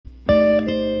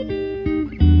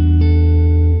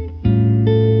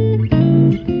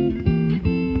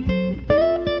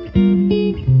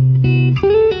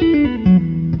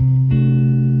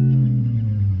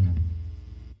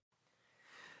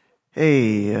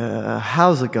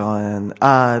How's it going?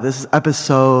 This is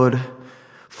episode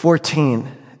 14.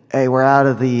 Hey, we're out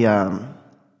of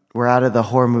the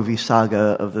horror movie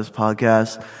saga of this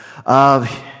podcast.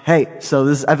 So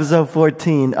this is episode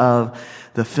 14 of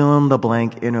the Fill in the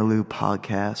Blank Interlude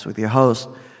podcast with your host,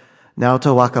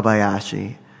 Naoto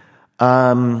Wakabayashi.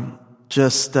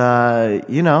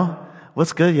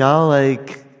 What's good, y'all?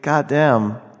 Like,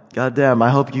 goddamn. I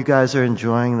hope you guys are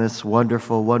enjoying this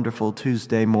wonderful, wonderful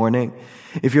Tuesday morning.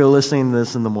 If you're listening to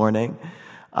this in the morning,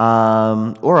 or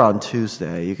on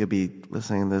Tuesday, you could be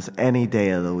listening to this any day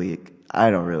of the week.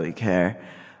 I don't really care.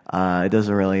 It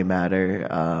doesn't really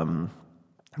matter.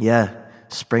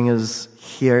 Spring is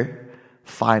here.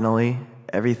 Finally,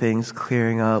 everything's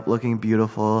clearing up, looking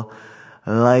beautiful.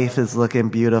 Life is looking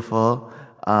beautiful.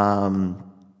 I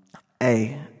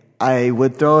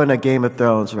would throw in a Game of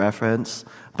Thrones reference,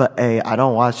 but A, I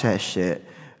don't watch that shit.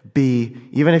 B,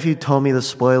 even if you told me the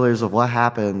spoilers of what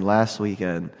happened last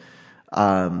weekend,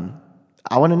 I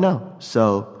want to know.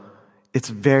 So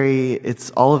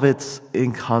all of it's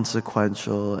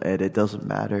inconsequential and it doesn't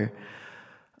matter.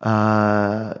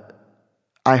 I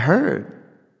heard,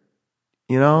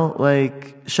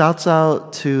 shouts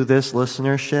out to this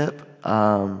listenership,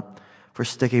 for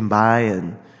sticking by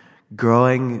and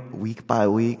growing week by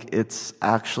week. It's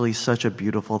actually such a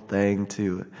beautiful thing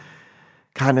to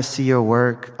kind of see your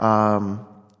work come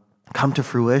to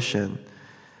fruition.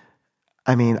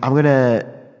 I mean, I'm gonna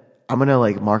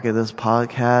market this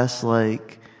podcast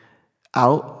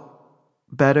out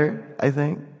better, I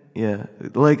think. Yeah.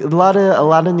 A lot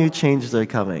of new changes are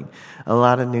coming.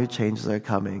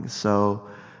 So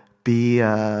be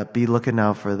looking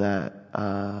out for that.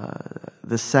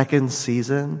 The second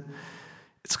season,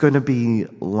 it's going to be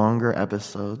longer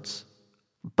episodes,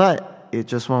 but it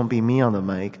just won't be me on the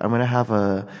mic. I'm going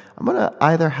to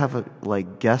either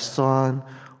have guests on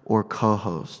or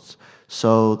co-hosts.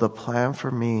 So the plan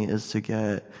for me is to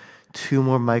get 2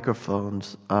 more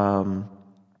microphones.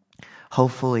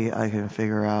 Hopefully I can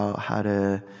figure out how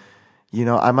to,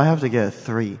 I might have to get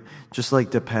 3. Just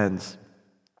depends.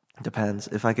 Depends.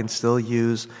 If I can still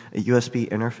use a USB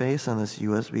interface on this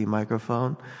USB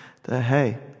microphone, then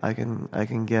hey, I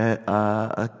can get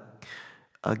a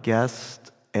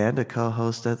guest and a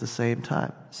co-host at the same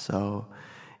time. So,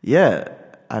 yeah,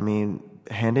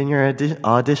 hand in your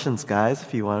auditions, guys,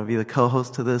 if you want to be the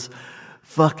co-host to this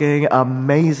fucking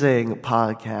amazing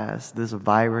podcast, this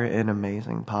vibrant and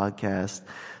amazing podcast.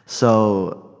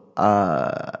 So,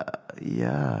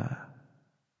 yeah.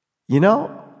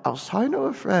 I was talking to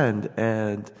a friend,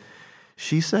 and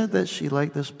she said that she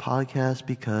liked this podcast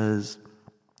because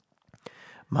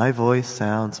my voice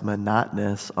sounds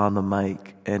monotonous on the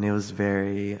mic, and it was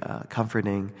very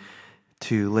comforting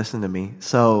to listen to me.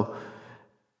 So,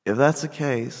 if that's the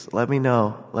case, let me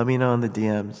know. Let me know in the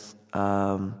DMs.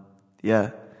 Yeah.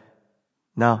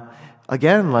 Now,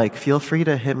 again, feel free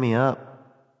to hit me up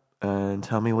and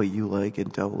tell me what you like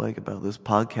and don't like about this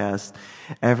podcast.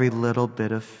 Every little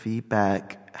bit of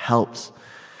feedback helps.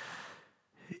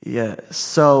 Yeah.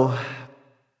 So,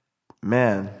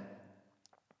 man.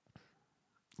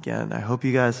 Again, I hope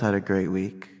you guys had a great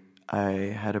week.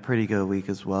 I had a pretty good week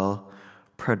as well.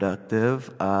 Productive.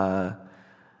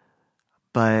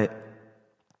 But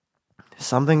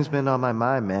something's been on my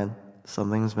mind, man.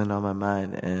 Something's been on my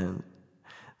mind, and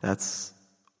that's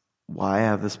why I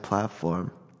have this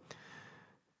platform.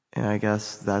 And I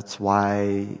guess that's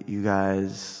why you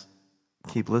guys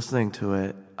keep listening to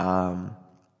it, because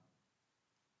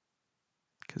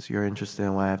you're interested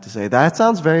in what I have to say. That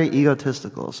sounds very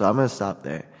egotistical, so I'm going to stop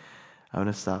there.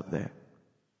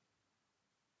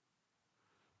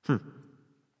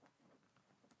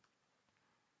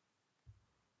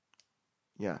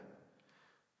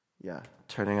 Yeah,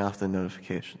 turning off the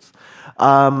notifications.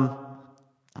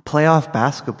 Playoff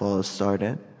basketball has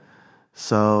started.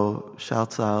 So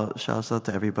shouts out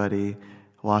to everybody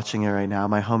watching it right now.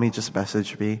 My homie just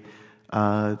messaged me.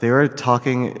 They were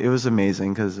talking. It was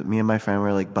amazing because me and my friend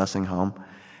were bussing home,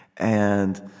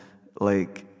 and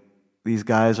these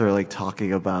guys are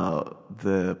talking about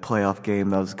the playoff game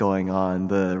that was going on,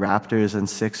 the Raptors and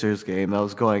Sixers game that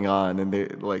was going on, and they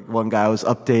one guy was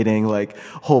updating a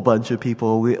whole bunch of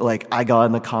people. I got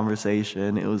in the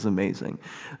conversation. It was amazing.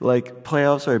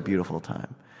 Playoffs are a beautiful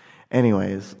time.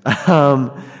 Anyways,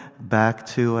 back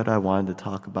to what I wanted to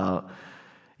talk about.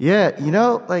 Yeah,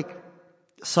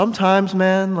 sometimes,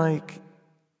 man,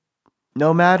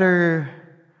 no matter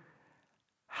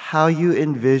how you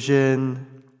envision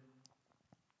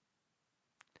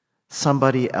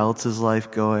somebody else's life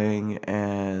going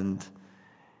and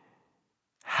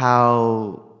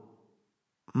how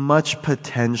much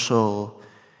potential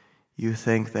you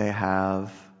think they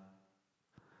have,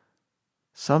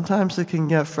 sometimes it can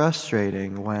get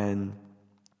frustrating when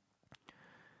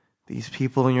these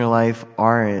people in your life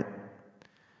aren't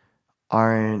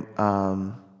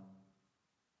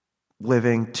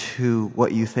living to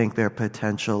what you think their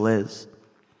potential is.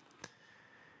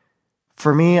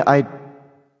 For me,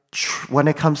 when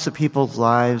it comes to people's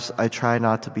lives, I try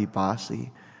not to be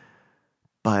bossy.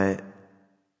 But,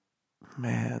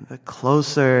 man, the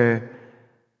closer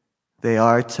they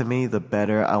are to me, the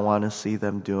better I want to see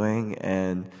them doing.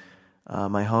 And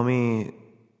my homie,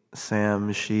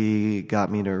 Sam, she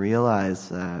got me to realize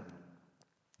that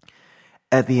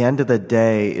at the end of the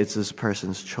day, it's this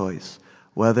person's choice,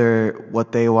 whether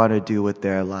what they want to do with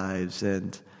their lives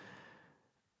and,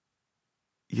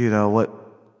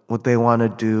 what they want to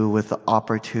do with the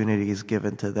opportunities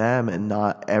given to them. And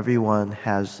not everyone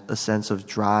has a sense of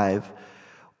drive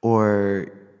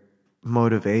or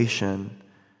motivation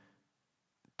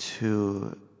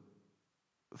to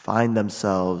find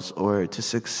themselves or to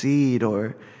succeed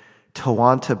or to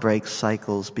want to break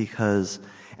cycles, because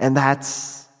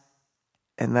that's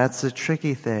the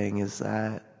tricky thing, is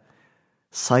that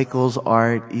cycles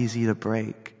aren't easy to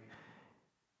break.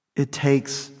 It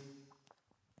takes,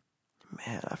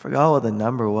 I forgot what the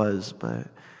number was, but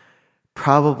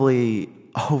probably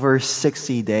over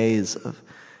 60 days of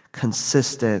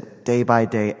consistent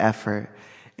day-by-day effort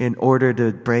in order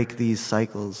to break these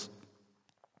cycles.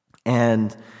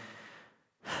 And,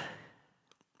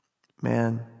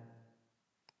 man,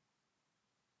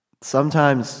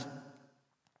 sometimes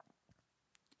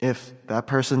if that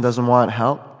person doesn't want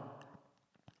help,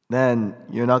 then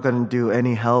you're not going to do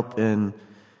any help in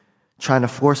trying to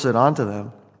force it onto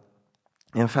them.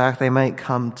 In fact, they might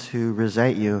come to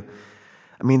resent you.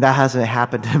 That hasn't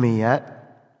happened to me yet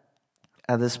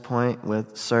at this point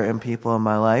with certain people in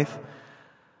my life.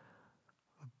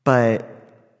 But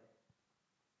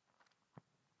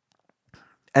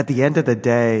at the end of the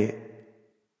day,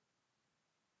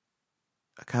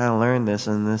 I kind of learned this,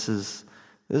 and this is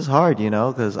hard,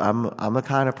 because I'm the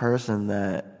kind of person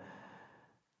that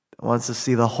wants to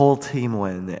see the whole team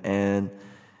win, and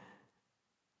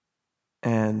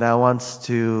that wants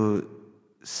to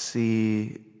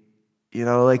see,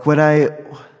 like when I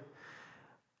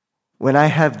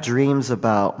have dreams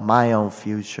about my own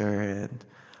future and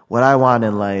what I want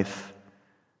in life,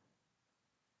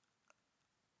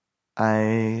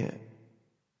 the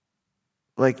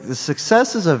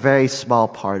success is a very small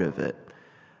part of it,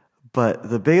 but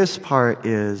the biggest part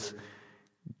is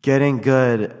getting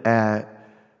good at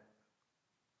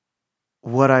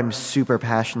what I'm super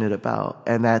passionate about,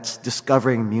 and that's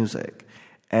discovering music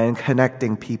and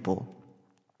connecting people.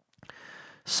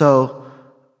 So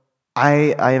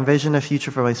I envision a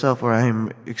future for myself where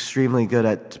I'm extremely good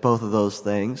at both of those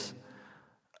things,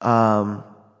 but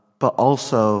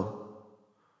also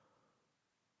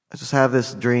I just have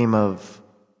this dream of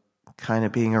kind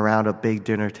of being around a big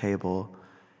dinner table,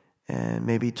 and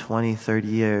maybe 20, 30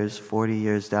 years, 40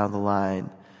 years down the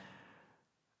line,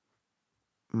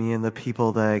 me and the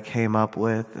people that I came up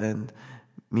with, and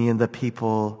me and the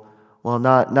people, well,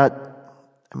 not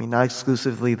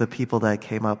exclusively the people that I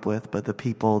came up with, but the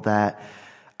people that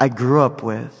I grew up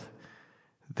with,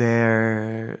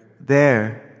 they're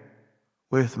there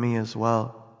with me as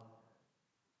well.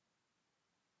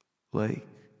 Like,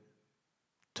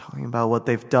 talking about what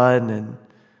they've done and,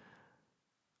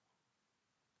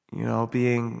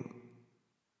 being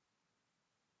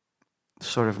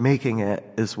sort of making it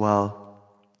as well.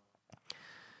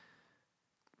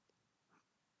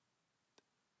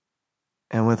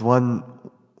 And with one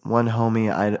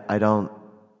homie, I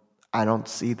don't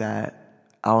see that.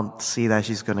 I don't see that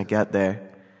she's gonna get there.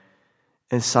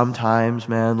 And sometimes,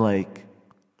 man, like,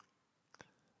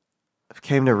 I've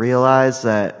came to realize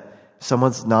that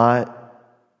someone's not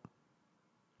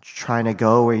trying to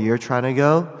go where you're trying to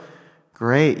go.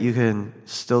 Great, you can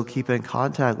still keep in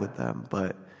contact with them,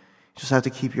 but you just have to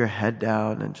keep your head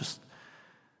down and just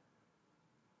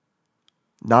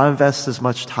not invest as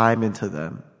much time into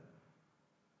them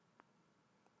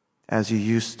as you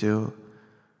used to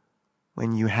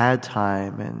when you had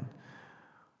time and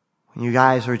when you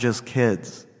guys were just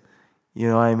kids. You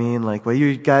know what I mean? Like, when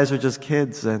you guys were just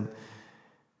kids and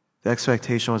the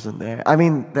expectation wasn't there.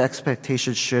 The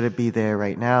expectation shouldn't be there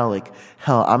right now. Like,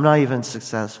 hell, I'm not even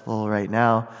successful right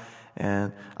now,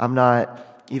 and I'm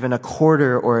not even a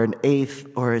quarter or an eighth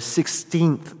or a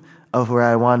 16th of where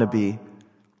I want to be.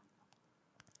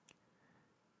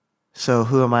 So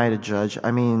who am I to judge?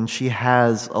 She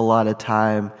has a lot of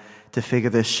time to figure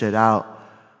this shit out.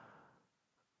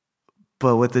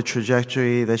 But with the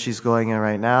trajectory that she's going in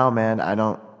right now, man, I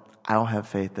don't have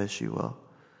faith that she will.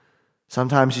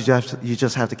 Sometimes you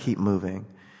just have to keep moving,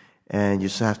 and you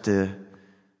just have to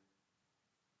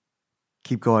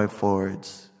keep going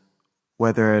forwards,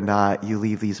 whether or not you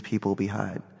leave these people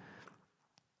behind.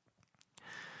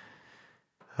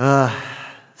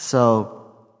 So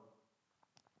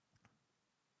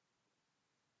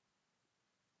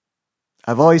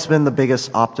I've always been the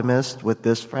biggest optimist with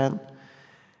this friend,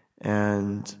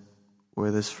 and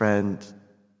where this friend,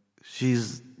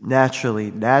 she's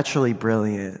naturally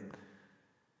brilliant.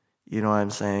 You know what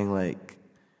I'm saying? Like,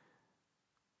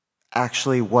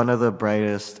 actually one of the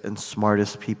brightest and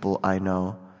smartest people I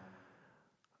know.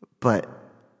 But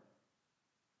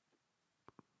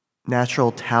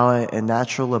natural talent and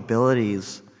natural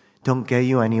abilities don't get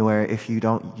you anywhere if you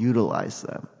don't utilize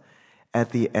them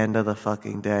at the end of the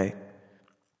fucking day.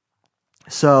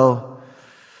 So,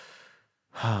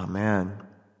 oh man.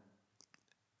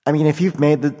 I mean, if you've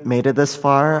made it this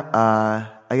far,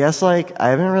 I guess like I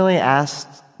haven't really asked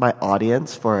my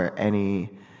audience for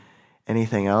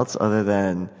anything else other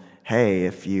than, hey,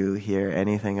 if you hear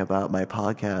anything about my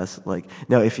podcast, like,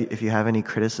 no, if you have any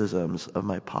criticisms of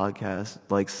my podcast,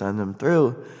 like, send them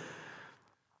through.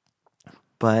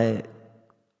 But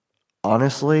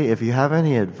honestly, if you have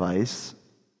any advice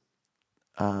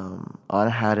on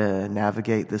how to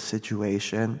navigate this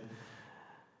situation,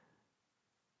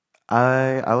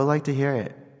 I would like to hear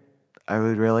it. I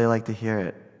would really like to hear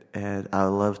it, and I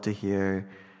would love to hear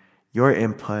your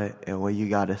input and what you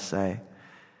got to say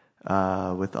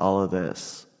with all of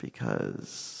this,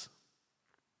 because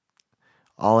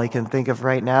all I can think of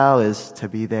right now is to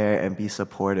be there and be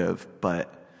supportive,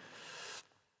 but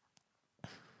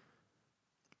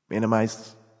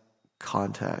minimize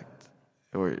contact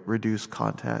or reduce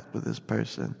contact with this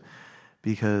person,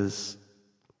 because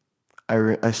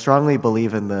I strongly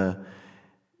believe in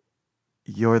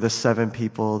you're the 7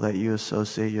 people that you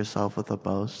associate yourself with the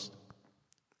most.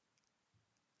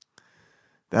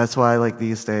 That's why, like,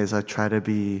 these days I try to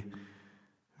be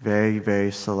very,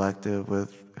 very selective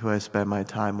with who I spend my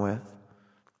time with.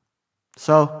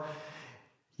 So,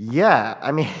 yeah,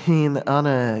 I mean,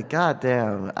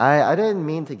 goddamn, I didn't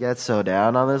mean to get so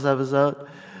down on this episode,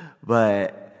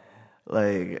 but,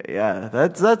 like, yeah,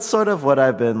 that's sort of what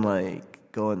I've been, like,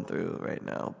 going through right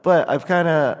now. But I've kind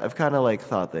of like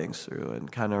thought things through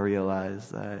and kind of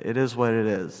realized that it is what it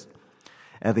is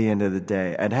at the end of the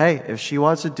day. And hey, if she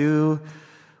wants to do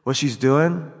what she's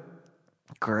doing,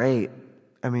 great.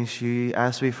 I mean, she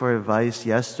asked me for advice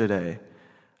yesterday.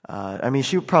 I mean,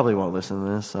 she probably won't listen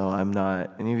to this, so I'm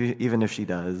not. And even if she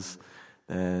does,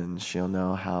 then she'll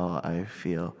know how I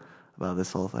feel about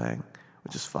this whole thing,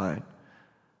 which is fine.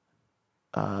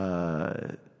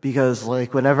 Because,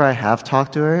 like, whenever I have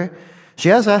talked to her, she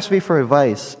has asked me for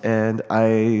advice, and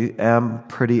I am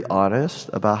pretty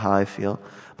honest about how I feel.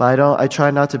 But I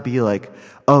try not to be like,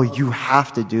 oh, you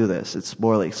have to do this. It's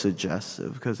more like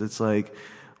suggestive, because it's like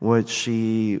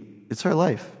it's her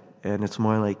life. And it's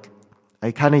more like, I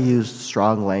kind of use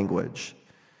strong language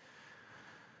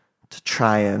to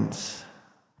try and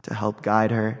to help guide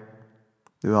her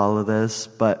through all of this.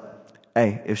 But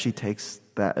hey, if she takes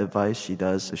that advice, she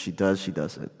does. If she does, she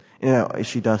doesn't. You know, if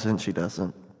she doesn't, she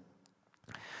doesn't.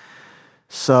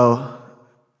 So,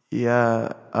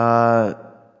 yeah,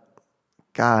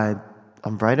 God,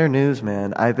 on brighter news,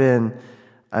 man. I've been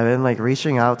like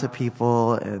reaching out to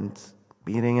people and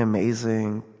meeting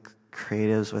amazing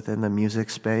creatives within the music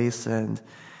space, and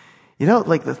you know,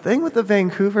 like the thing with the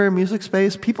Vancouver music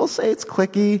space, people say it's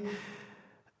cliquey.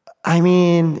 I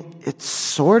mean, it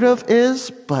sort of is,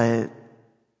 but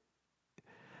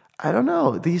I don't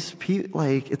know. These people,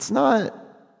 like, it's not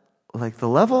like the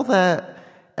level that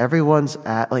everyone's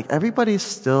at. Like, everybody's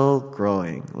still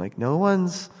growing. Like, no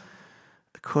one's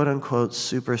a quote unquote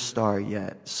superstar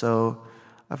yet. So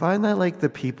I find that, like, the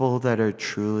people that are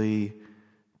truly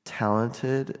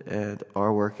talented and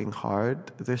are working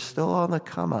hard, they're still on the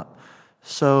come up.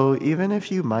 So even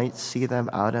if you might see them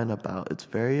out and about, it's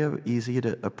very easy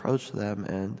to approach them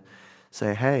and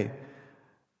say, hey,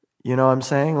 you know what I'm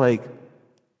saying? Like,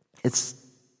 it's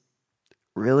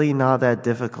really not that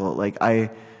difficult. Like,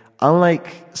 unlike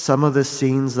some of the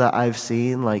scenes that I've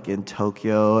seen, like in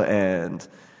Tokyo and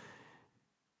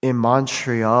in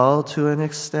Montreal to an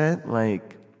extent,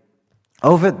 like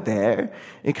over there,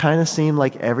 it kind of seemed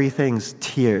like everything's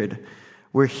tiered.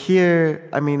 We're here,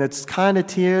 I mean, it's kind of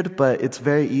tiered, but it's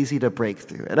very easy to break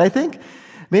through. And I think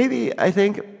maybe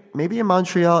in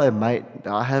Montreal it might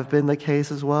not have been the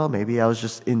case as well. Maybe I was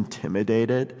just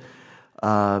intimidated.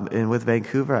 And with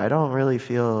Vancouver, I don't really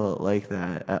feel like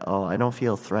that at all. I don't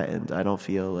feel threatened. I don't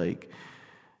feel like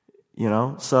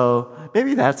So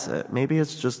maybe that's it. Maybe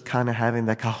it's just kind of having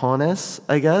the cojones,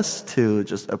 I guess, to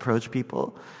just approach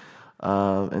people,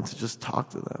 and to just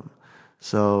talk to them.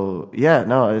 So yeah,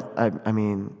 no, I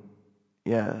mean,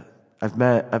 yeah, I've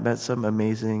met some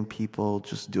amazing people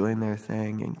just doing their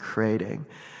thing and creating,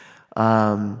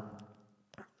 um,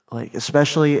 like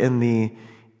especially in the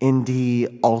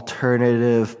indie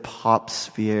alternative pop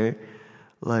sphere,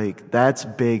 like that's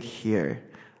big here.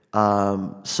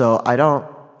 So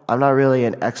I'm not really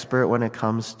an expert when it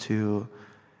comes to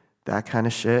that kind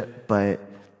of shit, but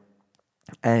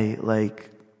hey, like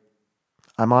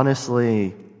I'm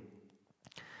honestly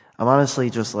I'm honestly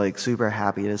just like super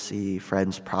happy to see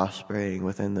friends prospering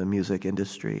within the music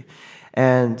industry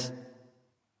and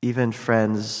even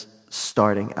friends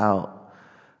starting out.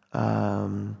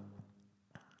 Um,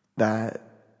 that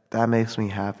that makes me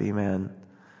happy, man.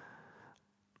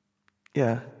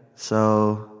 Yeah.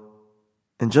 So,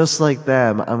 and just like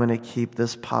them, I'm gonna keep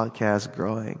this podcast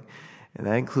growing, and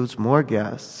that includes more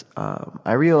guests.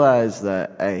 I realize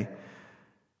that, hey,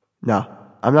 no,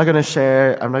 I'm not gonna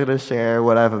share. I'm not gonna share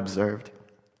what I've observed,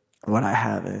 what I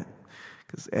haven't,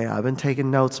 because hey, I've been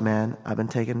taking notes, man. I've been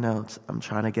taking notes. I'm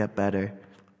trying to get better.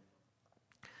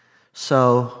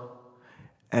 So,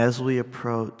 as we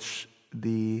approach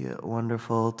the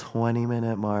wonderful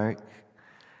 20-minute mark,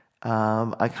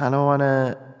 I kind of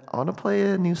wanna play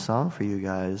a new song for you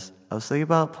guys. I was thinking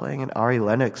about playing an Ari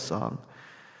Lennox song,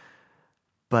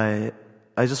 but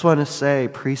I just want to say,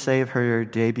 pre-save her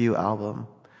debut album.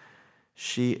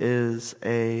 She is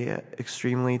a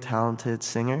extremely talented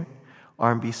singer,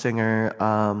 R&B singer.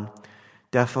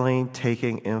 Definitely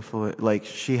taking influence. Like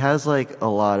she has like a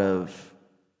lot of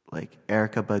like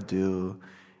Erica Badu,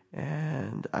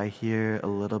 and I hear a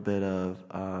little bit of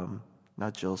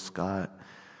not Jill Scott.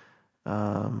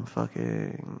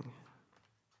 Fucking.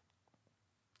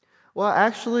 Well,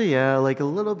 actually, yeah, like a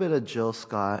little bit of Jill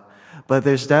Scott, but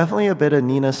there's definitely a bit of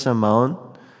Nina Simone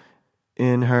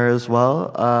in her as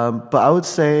well. But I would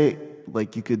say,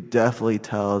 like, you could definitely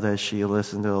tell that she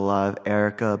listened to a lot of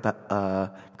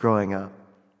Erica growing up.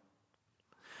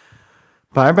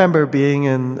 But I remember being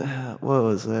in, what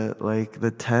was it, like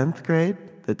the 10th grade?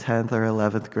 The 10th or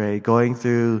 11th grade, going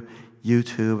through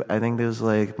YouTube. I think there was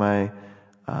like my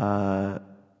uh,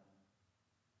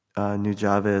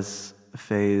 Nujabes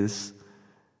phase.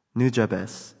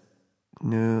 Nujabes.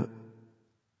 Nu,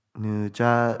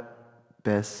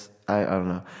 Nujabes. I don't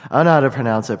know. I don't know how to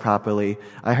pronounce it properly.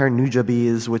 I heard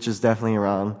Nujabes, which is definitely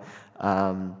wrong.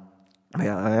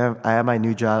 Yeah, I have my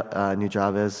Nujabes.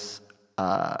 Nujabes.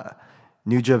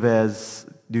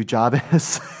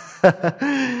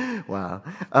 Wow.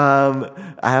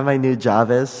 I have my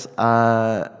Nujabes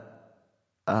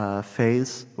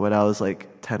phase when I was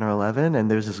like 10 or 11, and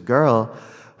there's this girl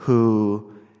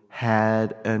who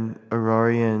had an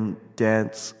Aurorian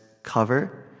dance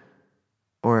cover.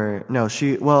 Or no,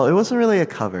 well, it wasn't really a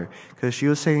cover because she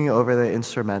was singing over the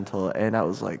instrumental, and I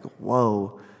was like,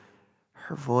 whoa,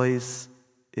 her voice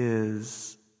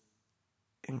is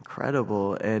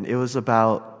incredible. And there's a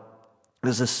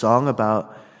song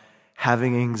about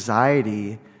having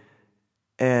anxiety,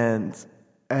 and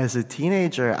as a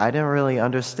teenager, I didn't really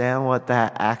understand what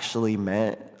that actually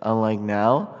meant, unlike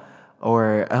now,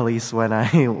 or at least when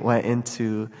I went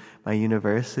into my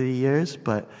university years,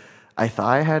 but I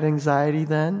thought I had anxiety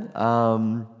then.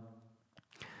 I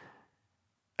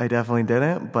definitely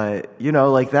didn't, but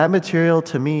like that material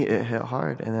to me, it hit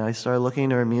hard. And then I started looking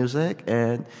into her music,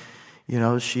 and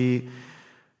she,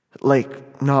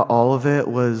 like, not all of it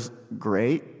was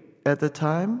great at the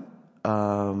time,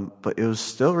 but it was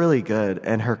still really good.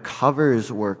 And her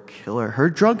covers were killer. Her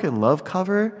Drunken Love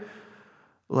cover,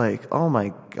 like, oh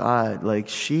my god, like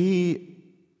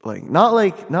not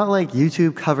like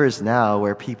YouTube covers now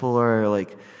where people are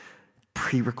like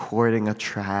pre-recording a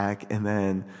track and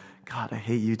then, god, I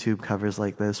hate YouTube covers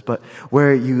like this, but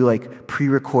where you like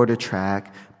pre-record a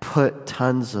track, put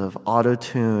tons of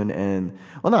auto-tune and,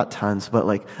 well, not tons, but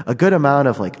like a good amount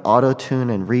of like auto-tune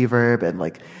and reverb, and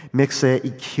like mix it,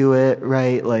 EQ it,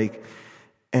 right? Like,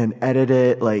 and edit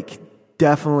it, like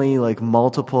definitely like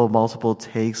multiple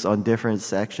takes on different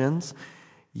sections.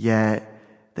 Yet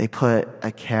they put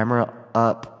a camera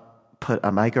up, put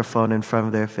a microphone in front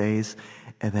of their face,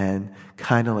 and then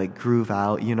kind of like groove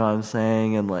out, you know what I'm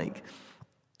saying? And like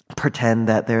pretend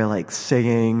that they're like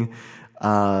singing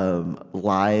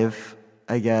live,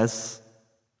 I guess,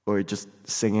 or just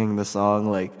singing the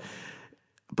song, like,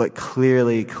 but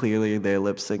clearly they're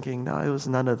lip syncing. No, it was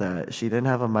none of that. She didn't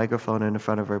have a microphone in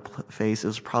front of her face. It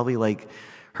was probably like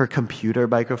her computer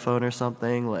microphone or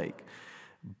something, like,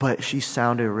 but she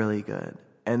sounded really good.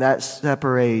 And that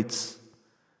separates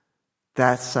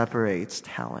that separates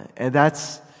talent. And I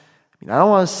don't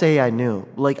want to say I knew.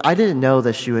 Like, I didn't know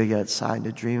that she would get signed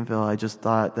to Dreamville. I just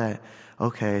thought that,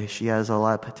 okay, she has a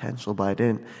lot of potential, but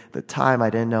at the time, I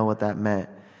didn't know what that meant.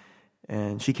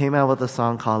 And she came out with a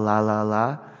song called La La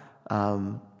La.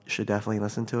 You should definitely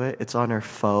listen to it. It's on her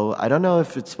Pho. I don't know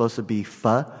if it's supposed to be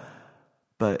Pho,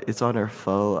 but it's on her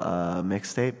Pho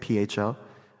mixtape, PHO,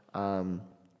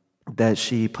 that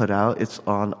she put out. It's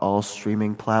on all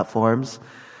streaming platforms.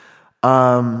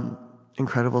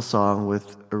 Incredible song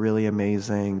with a really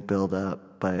amazing build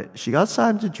up. But she got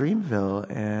signed to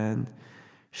Dreamville, and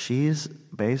she's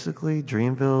basically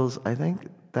Dreamville's, I think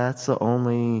that's the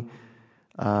only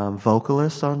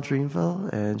vocalist on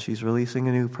Dreamville, and she's releasing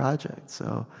a new project.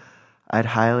 So I'd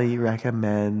highly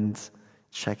recommend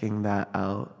checking that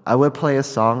out. I would play a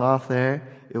song off there.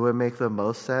 It would make the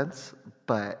most sense,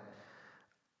 but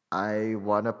I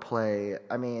want to play,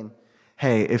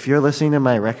 hey, if you're listening to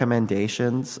my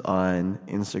recommendations on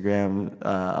Instagram,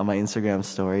 on my Instagram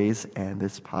stories and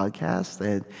this podcast,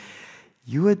 then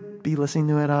you would be listening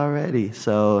to it already.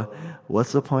 So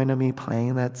what's the point of me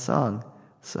playing that song?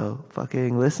 So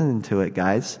fucking listen to it,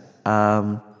 guys.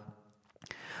 I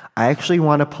actually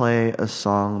want to play a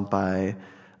song by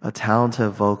a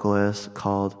talented vocalist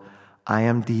called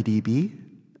IMDDB.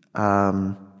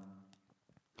 I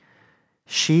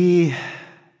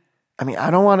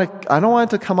don't want it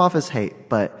to come off as hate,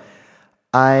 but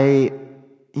I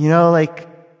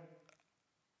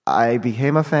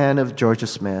became a fan of Georgia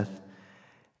Smith,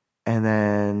 and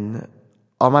then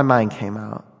All My Mind came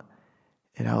out,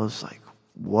 and I was like,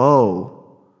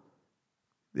 whoa,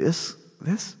 this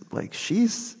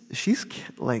she's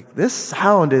like, this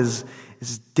sound is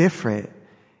different.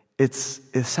 It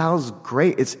sounds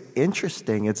great. It's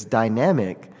interesting. It's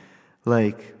dynamic.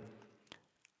 Like,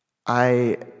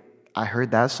 I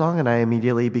heard that song and I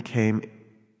immediately became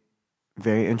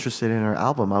very interested in her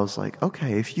album. I was like,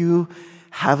 okay, if you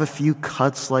have a few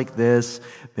cuts like this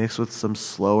mixed with some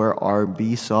slower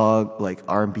R&B song, like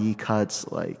R&B cuts,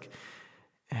 like,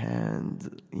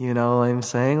 and you know what I'm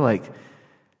saying? Like,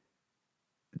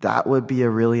 that would be a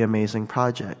really amazing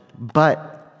project.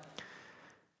 But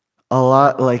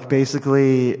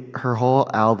basically her whole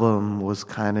album was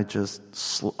kind of just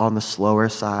on the slower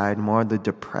side, more on the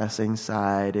depressing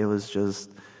side. It was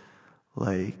just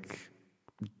like,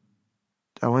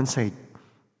 I wouldn't say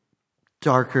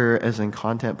darker as in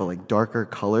content, but like darker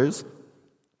colors.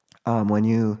 When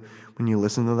you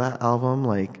listen to that album,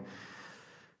 like,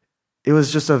 it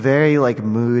was just a very like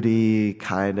moody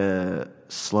kind of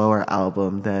slower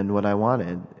album than what I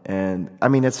wanted. And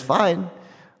it's fine.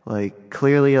 Like,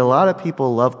 clearly a lot of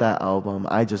people loved that album.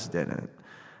 I just didn't.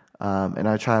 And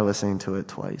I tried listening to it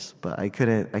twice, but I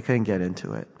couldn't get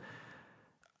into it.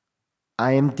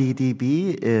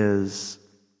 IMDDB is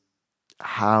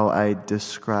how I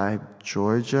describe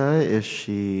Georgia if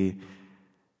she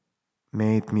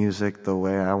made music the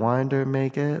way I wanted her to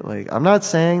make it. Like, I'm not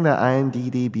saying that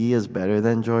IMDDB is better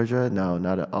than Georgia. No,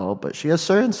 not at all. But she has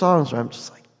certain songs where I'm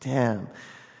just like, damn,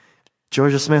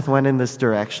 Georgia Smith went in this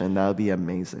direction. That would be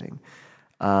amazing.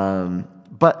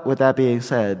 But with that being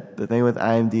said, the thing with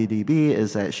IMDDB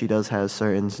is that she does have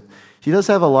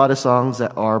a lot of songs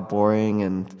that are boring,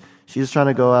 and she's trying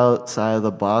to go outside of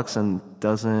the box and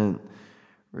doesn't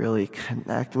really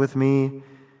connect with me.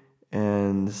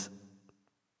 And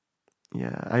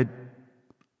yeah, I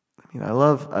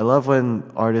love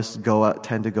when artists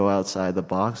tend to go outside the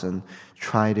box and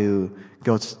try to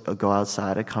go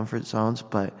outside of comfort zones,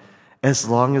 but as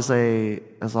long as the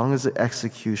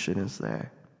execution is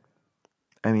there.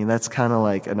 That's kind of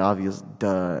like an obvious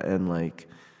duh, and like,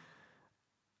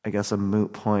 I guess a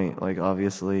moot point. Like,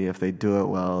 obviously, if they do it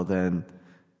well, then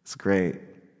it's great.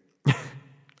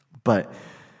 But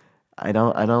I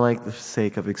don't like the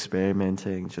sake of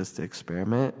experimenting just to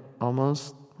experiment,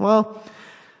 almost. Well,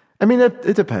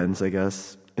 it depends, I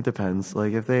guess. It depends.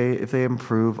 Like, if they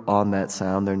improve on that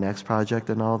sound, their next project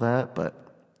and all that, but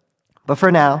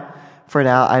for now,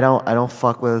 I don't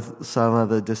fuck with some of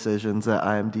the decisions that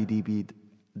IMDDB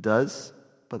does,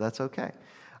 but that's okay.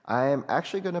 I am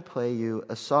actually going to play you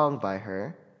a song by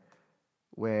her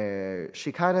where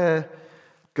she kind of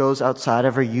goes outside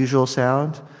of her usual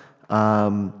sound,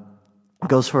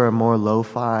 goes for a more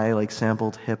lo-fi, like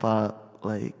sampled hip-hop,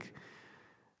 like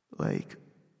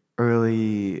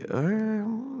early, I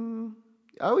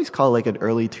always call it like an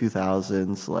early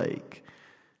 2000s, like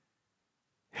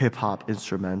hip-hop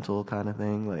instrumental kind of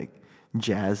thing, like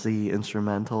jazzy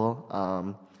instrumental.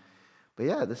 But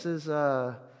yeah, this is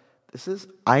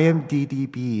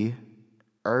IMDDB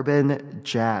Urban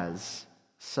Jazz.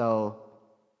 So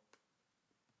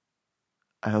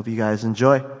I hope you guys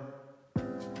enjoy.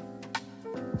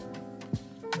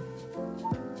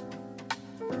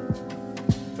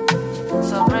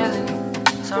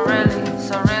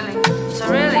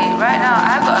 Right now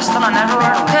I've got a stun on every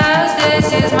word. Cause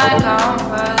this is my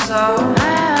comfort zone.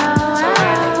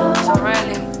 So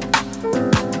really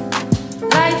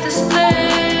light the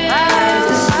split.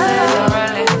 So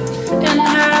really in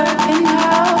her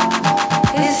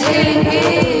is healing me.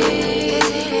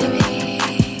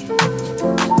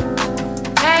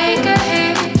 Take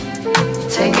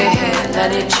a hit,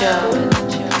 let it chill.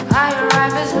 I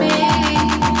arrive as me.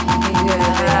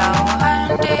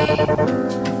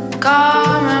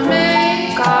 Come with me,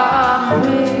 come with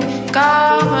me,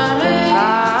 come with me,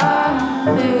 come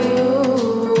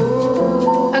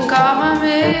with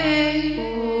me,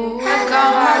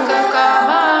 come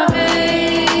with me.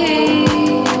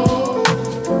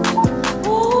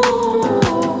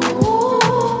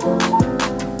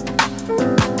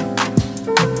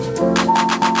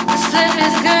 The slip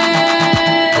is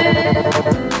good,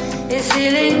 it's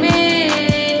healing me.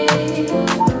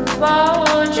 What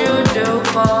would you do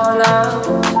for love?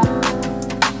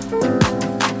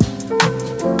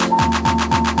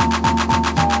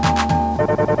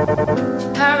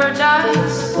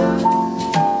 Paradise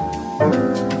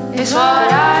is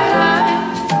what I like,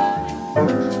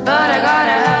 but I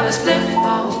gotta have a split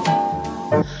phone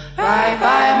right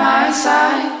by my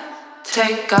side.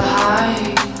 Take a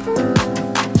hike,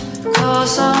 go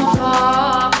some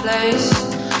far place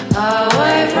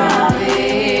away from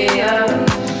here.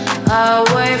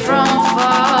 Away from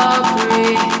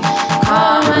Fabry,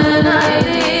 common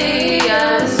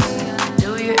ideas. Do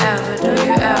you ever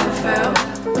feel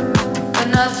that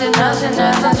nothing's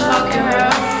fucking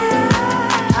real?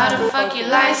 How the fuck you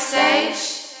like sage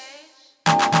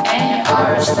and your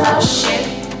aura smells shit?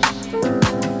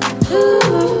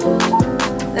 Ooh,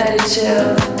 let it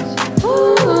chill.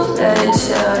 Ooh, let it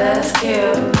chill, that's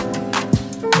cute.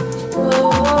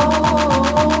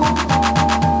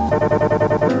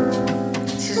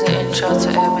 This is the intro to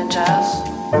Urban Jazz.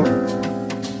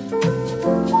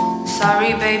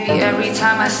 Sorry baby, every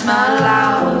time I smell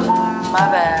loud. My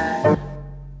bad.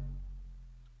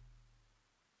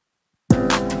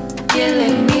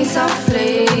 Killing me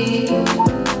softly.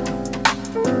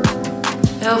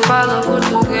 Eu falo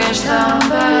português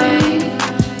também.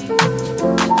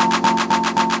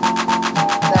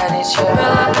 Let it chill.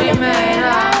 Pela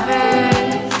primeira vez.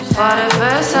 For the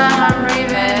first time I'm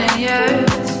breathing in years.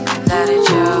 Let it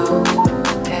chill,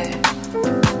 yeah.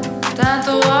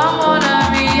 Tanto amor na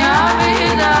minha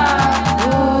vida.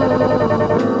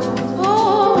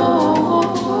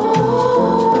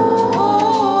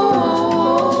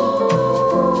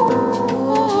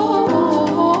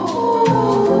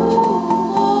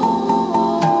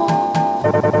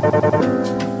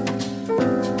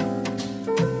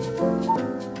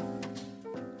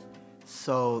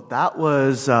 So that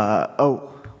was, whoa.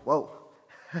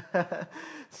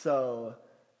 So,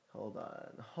 hold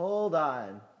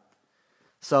on.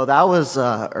 So that was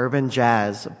Urban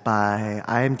Jazz by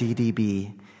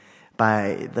IMDDB,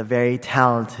 by the very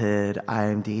talented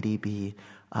IMDDB,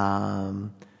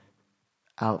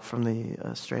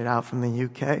 straight out from the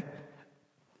UK,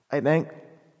 I think.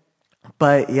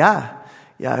 But yeah,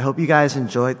 I hope you guys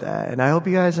enjoyed that, and I hope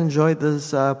you guys enjoyed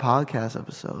this podcast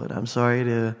episode. I'm sorry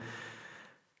to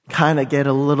kind of get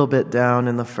a little bit down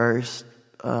in the first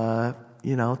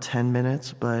 10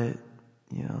 minutes, but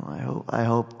I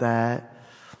hope that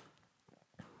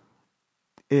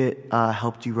it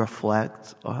helped you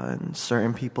reflect on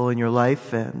certain people in your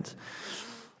life. And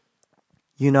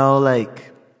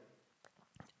like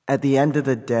at the end of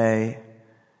the day,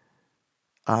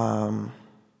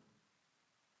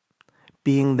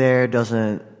 being there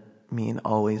doesn't mean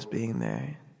always being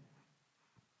there.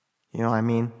 You know what I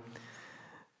mean?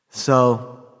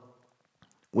 So,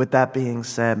 with that being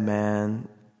said, man,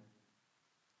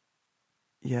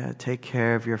 yeah, take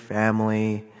care of your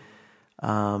family,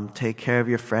 take care of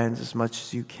your friends as much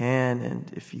as you can,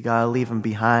 and if you gotta leave them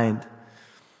behind,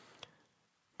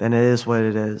 then it is what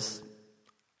it is.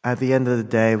 At the end of the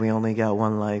day, we only got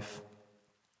one life,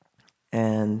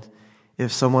 and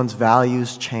if someone's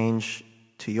values change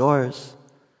to yours,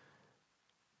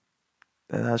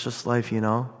 then that's just life,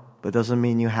 but it doesn't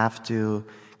mean you have to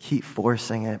keep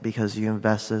forcing it because you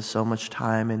invested so much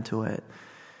time into it.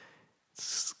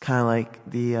 It's kind of like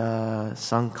the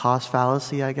sunk cost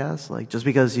fallacy, I guess. Like, just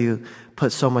because you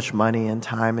put so much money and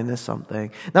time into something,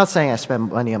 not saying I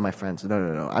spend money on my friends,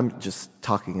 no, I'm just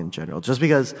talking in general. Just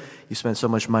because you spend so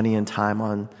much money and time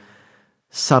on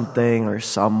something or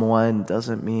someone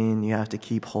doesn't mean you have to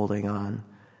keep holding on.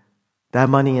 That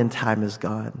money and time is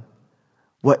gone.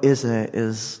 What isn't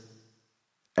is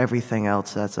everything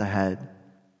else that's ahead.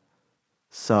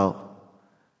 So,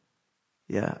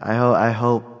 yeah, I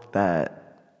hope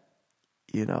that,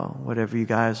 you know, whatever you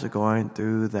guys are going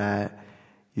through, that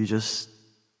you just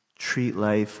treat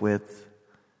life with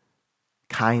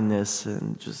kindness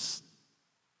and just,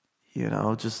 you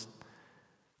know, just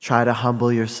try to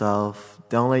humble yourself.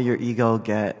 Don't let your ego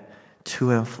get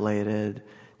too inflated.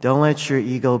 Don't let your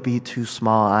ego be too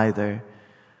small either.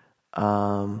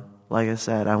 Like I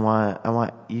said, I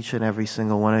want each and every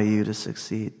single one of you to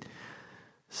succeed.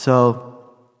 So,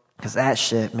 because that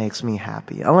shit makes me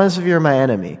happy. Unless if you're my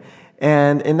enemy.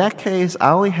 And in that case, I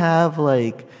only have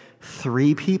like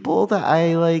 3 people that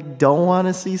I like don't want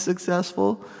to see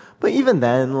successful. But even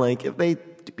then, like if they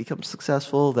become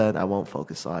successful, then I won't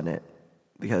focus on it,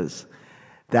 because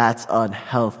that's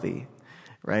unhealthy,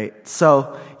 right?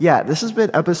 So yeah, this has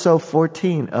been episode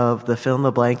 14 of the Fill in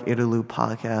the Blank Interlude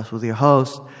podcast with your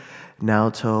host,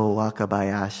 Naoto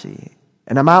Wakabayashi.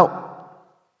 And I'm out.